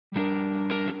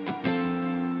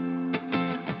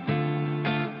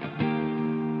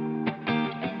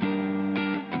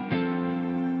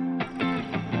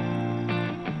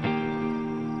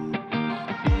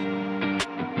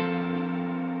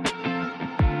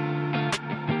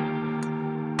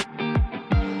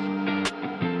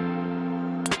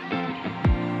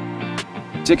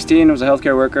16, I was a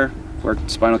healthcare worker, worked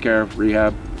spinal care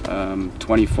rehab.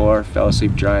 24, fell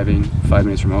asleep driving, 5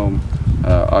 minutes from home.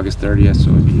 August 30th,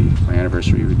 so it would be, my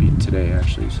anniversary would be today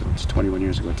actually, so it's 21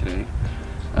 years ago today.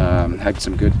 Had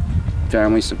some good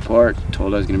family support,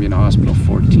 told I was going to be in the hospital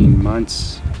 14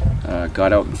 months,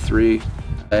 got out in 3.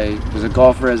 I was a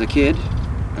golfer as a kid,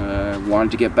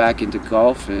 wanted to get back into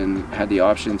golf and had the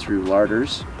option through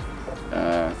Larders.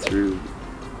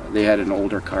 They had an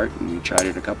older cart and we tried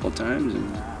it a couple of times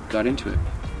and got into it.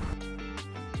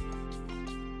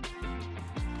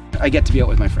 I get to be out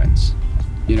with my friends.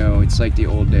 You know, it's like the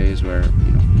old days where,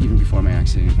 you know, even before my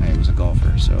accident, I was a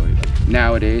golfer. So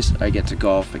nowadays, I get to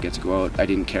golf, I get to go out. I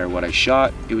didn't care what I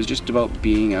shot. It was just about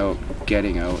being out,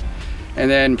 getting out. And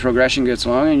then progression gets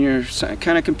long and you're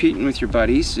kind of competing with your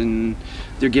buddies and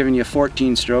they're giving you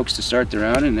 14 strokes to start the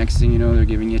round and next thing you know, they're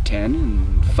giving you 10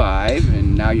 and 5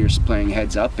 and now you're playing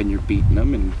heads up and you're beating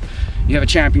them and you have a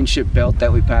championship belt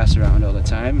that we pass around all the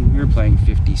time and we were playing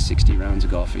 50, 60 rounds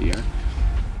of golf a year.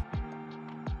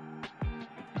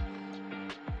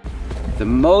 The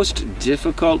most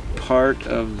difficult part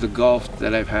of the golf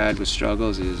that I've had with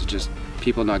struggles is just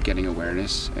people not getting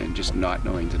awareness and just not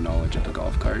knowing the knowledge of the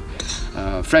golf cart.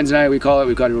 Friends and I, we've got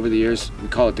it over the years, we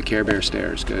call it the Care Bear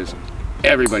stares because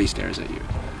everybody stares at you.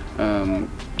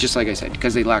 Just like I said,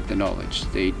 because they lack the knowledge.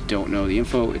 They don't know the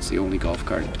info. It's the only golf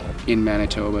cart in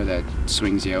Manitoba that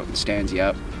swings you out and stands you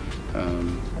up.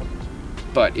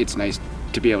 But it's nice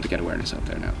to be able to get awareness out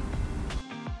there now.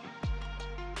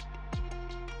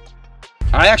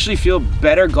 I actually feel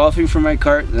better golfing from my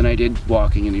cart than I did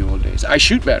walking in the old days. I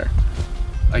shoot better.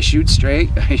 I shoot straight,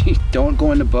 I don't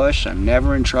go in the bush, I'm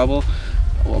never in trouble.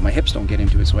 Well, my hips don't get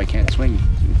into it so I can't swing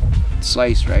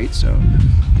slice, right? So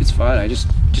it's fun. Just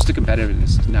the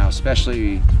competitiveness now,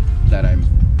 especially that I'm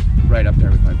right up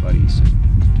there with my buddies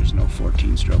and there's no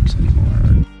 14 strokes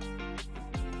anymore.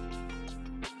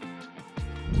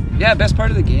 Yeah, best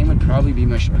part of the game would probably be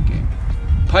my short game.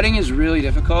 Putting is really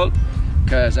difficult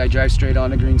because I drive straight on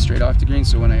the green, straight off the green,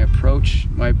 so when I approach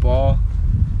my ball,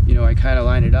 you know, I kind of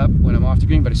line it up when I'm off the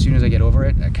green, but as soon as I get over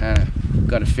it, I kind of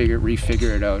got to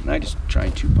refigure it out, and I just try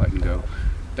and 2-putt and go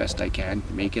best I can.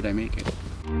 Make it, I make it.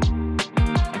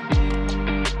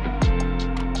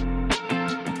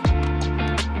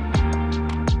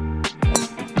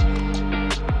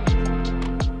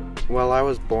 Well, I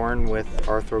was born with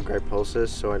arthrogryposis,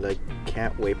 so I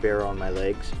can't weight bear on my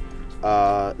legs.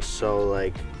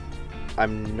 So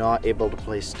I'm not able to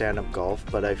play stand-up golf,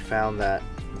 but I found that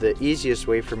the easiest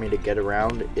way for me to get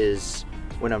around is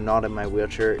when I'm not in my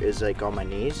wheelchair is on my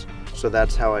knees. So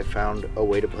that's how I found a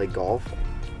way to play golf,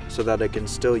 so that I can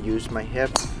still use my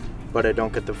hips, but I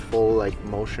don't get the full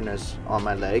motion as on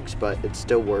my legs, but it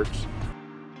still works.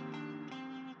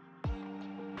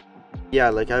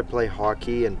 Yeah, I play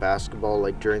hockey and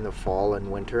basketball during the fall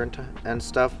and winter and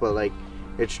stuff, but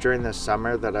it's during the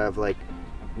summer that I have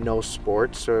no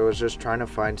sports, so I was just trying to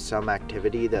find some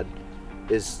activity that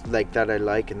is that I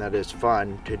like and that is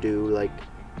fun to do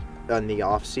on the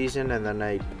off season. And then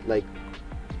I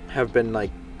have been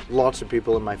lots of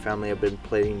people in my family have been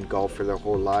playing golf for their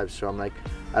whole lives, so I'm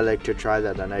I like to try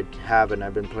that, and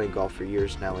I've been playing golf for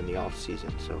years now in the off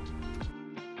season. So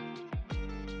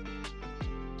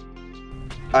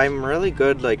I'm really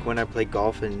good when I play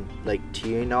golf and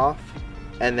teeing off.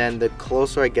 And then the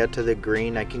closer I get to the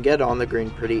green, I can get on the green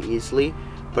pretty easily,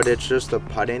 but it's just the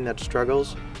putting that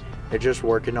struggles. It's just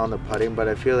working on the putting, but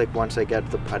I feel once I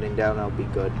get the putting down, I'll be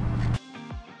good.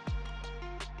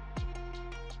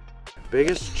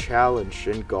 Biggest challenge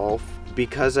in golf,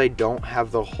 because I don't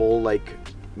have the whole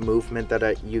movement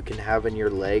that you can have in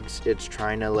your legs, it's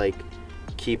trying to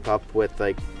keep up with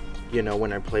you know,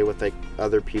 when I play with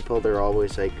other people, they're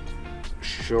always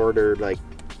shorter,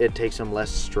 it takes them less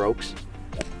strokes.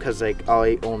 Because I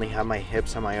only have my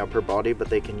hips and my upper body, but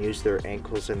they can use their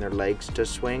ankles and their legs to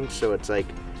swing, so it's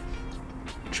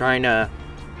trying to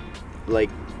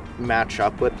match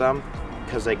up with them,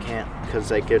 because I can't,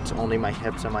 because it's only my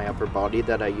hips and my upper body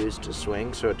that I use to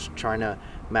swing, so it's trying to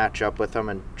match up with them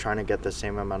and trying to get the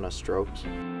same amount of strokes.